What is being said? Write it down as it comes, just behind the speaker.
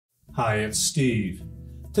Hi, it's Steve.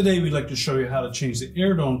 Today we'd like to show you how to change the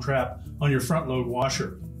air dome trap on your front load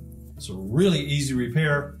washer. It's a really easy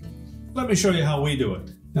repair. Let me show you how we do it.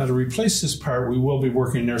 Now, to replace this part, we will be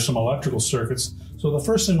working near some electrical circuits, so the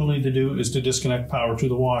first thing we'll need to do is to disconnect power to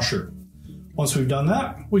the washer. Once we've done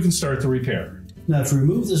that, we can start the repair. Now, to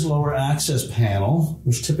remove this lower access panel,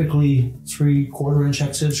 there's typically 3/4 inch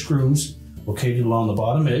Hex head screws located along the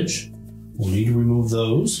bottom edge. We'll need to remove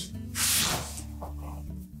those.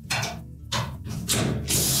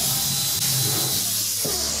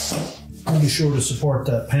 Be sure to support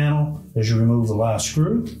that panel as you remove the last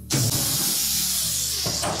screw.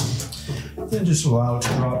 Then just allow it to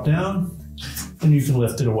drop down and you can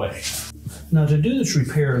lift it away. Now, to do this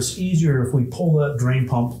repair, it's easier if we pull that drain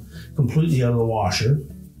pump completely out of the washer.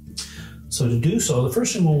 So to do so, the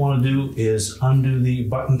first thing we'll want to do is undo the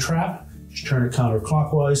button trap. Just turn it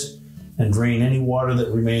counterclockwise and drain any water that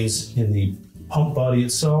remains in the pump body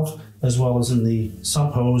itself, as well as in the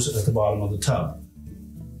sump hose at the bottom of the tub.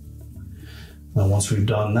 Now, once we've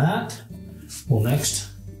done that, we'll next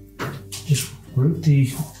just root the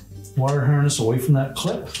wire harness away from that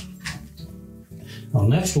clip. Now,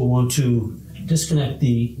 next we'll want to disconnect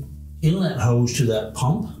the inlet hose to that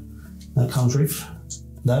pump. That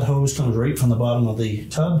hose comes right from the bottom of the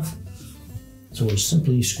tub. So we'll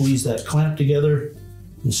simply squeeze that clamp together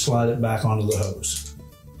and slide it back onto the hose.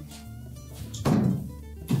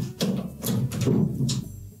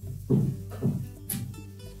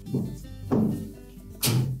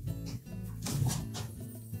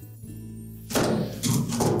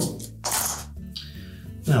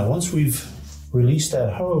 Now, once we've released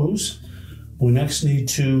that hose, we next need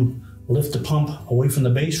to lift the pump away from the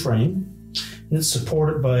base frame. And it's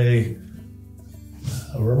supported by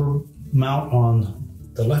a rubber mount on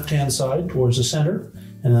the left-hand side towards the center,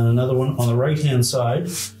 and then another one on the right-hand side.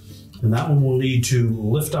 And that one will need to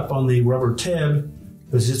lift up on the rubber tab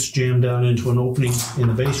because it's jammed down into an opening in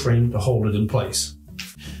the base frame to hold it in place.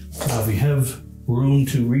 Now, if you have room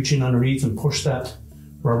to reach in underneath and push that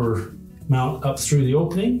rubber mount up through the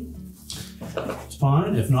opening, it's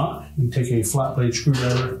fine. If not, you can take a flat blade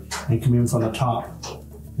screwdriver and come in from the top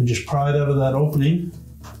and just pry it out of that opening,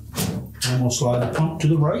 and we'll slide the pump to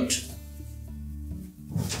the right.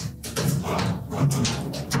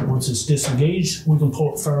 Once it's disengaged, we can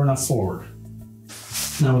pull it far enough forward.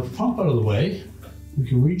 Now, with the pump out of the way, we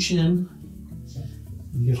can reach in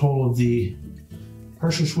and get hold of the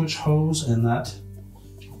pressure switch hose and that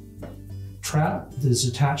trap that is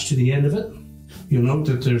attached to the end of it. You'll note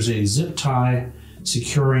that there's a zip tie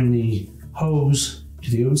securing the hose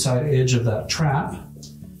to the outside edge of that trap.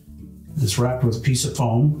 It's wrapped with a piece of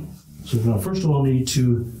foam. So we're going to first of all need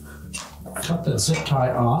to cut that zip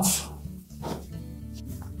tie off.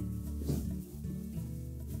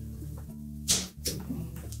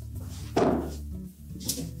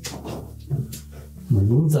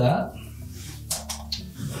 Remove that.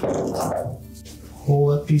 Pull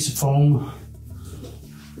that piece of foam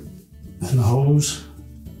and the hose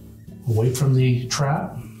away from the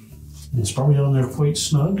trap. And it's probably on there quite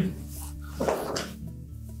snug.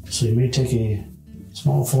 So you may take a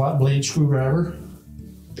small flat blade screwdriver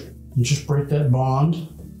and just break that bond.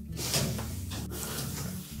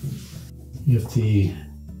 If the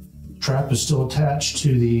trap is still attached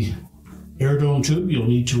to the air dome tube, you'll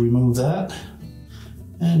need to remove that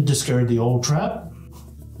and discard the old trap.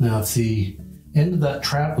 Now, if the end of that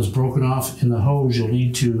trap was broken off in the hose, you'll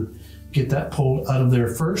need to get that pulled out of there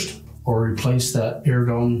first or replace that air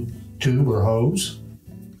dome tube or hose.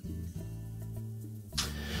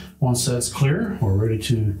 Once that's clear, we're ready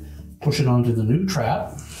to push it onto the new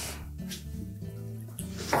trap.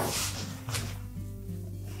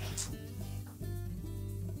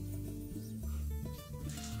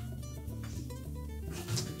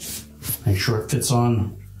 Make sure it fits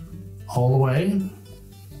on all the way.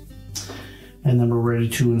 And then we're ready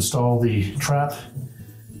to install the trap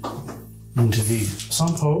into the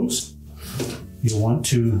sump hose. You'll want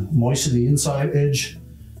to moisten the inside edge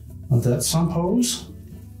of that sump hose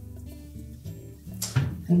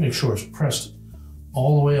and make sure it's pressed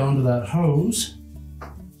all the way onto that hose.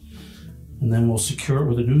 And then we'll secure it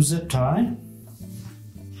with a new zip tie.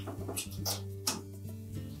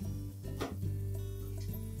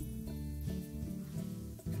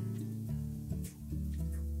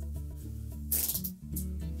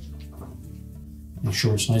 Make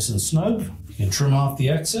sure it's nice and snug. You can trim off the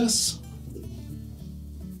excess.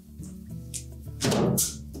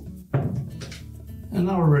 And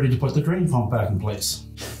now we're ready to put the drain pump back in place.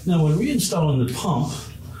 Now, when reinstalling the pump,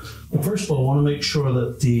 first of all, I want to make sure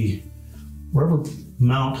that the rubber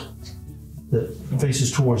mount that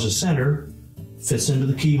faces towards the center fits into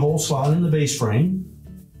the keyhole slot in the base frame.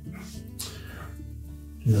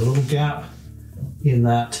 And a little gap in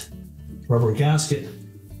that rubber gasket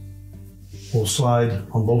will slide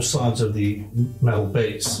on both sides of the metal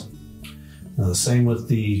base. Now the same with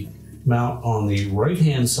the mount on the right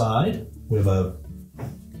hand side. We have a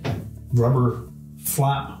rubber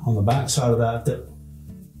flap on the back side of that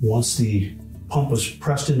once the pump is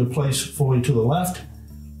pressed into place fully to the left,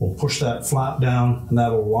 we'll push that flap down and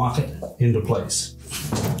that'll lock it into place.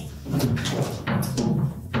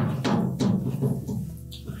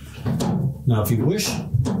 Now if you wish,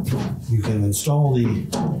 you can install the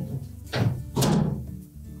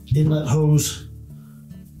inlet hose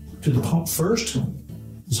to the pump first.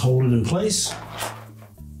 Just hold it in place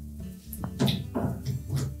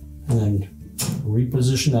and then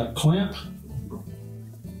reposition that clamp.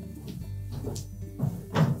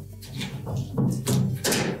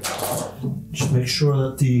 Just make sure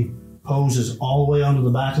that the hose is all the way onto the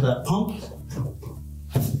back of that pump.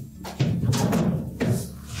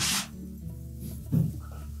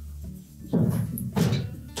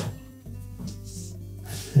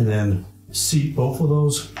 And then seat both of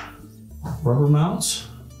those rubber mounts.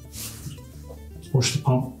 Push the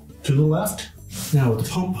pump to the left. Now with the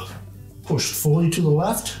pump pushed fully to the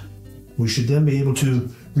left, we should then be able to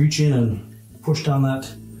reach in and push down that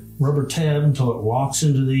rubber tab until it locks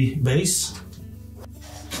into the base.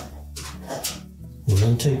 We'll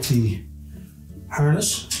then take the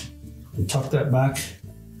harness and tuck that back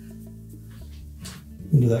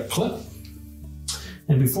into that clip.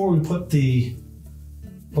 And before we put the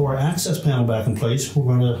lower access panel back in place,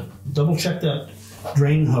 we're going to double check that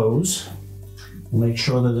drain hose and make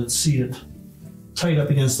sure that it's seated tight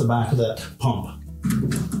up against the back of that pump.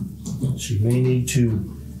 So you may need to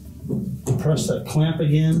depress that clamp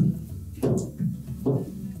again.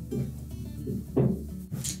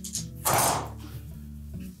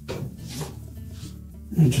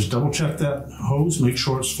 And just double check that hose, make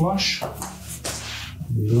sure it's flush.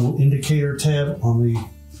 The little indicator tab on the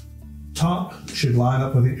top should line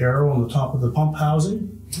up with the arrow on the top of the pump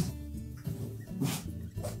housing.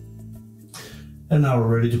 And now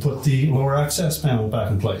we're ready to put the lower access panel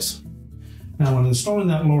back in place. Now when installing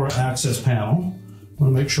that lower access panel, I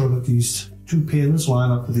want to make sure that these two pins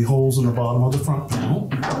line up with the holes in the bottom of the front panel.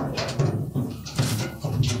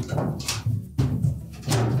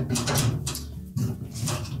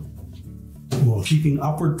 And while keeping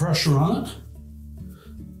upward pressure on it,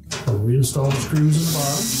 we'll reinstall the screws in the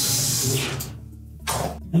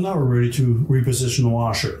bottom. And now we're ready to reposition the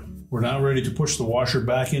washer. We're now ready to push the washer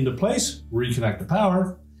back into place, reconnect the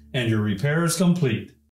power, and your repair is complete.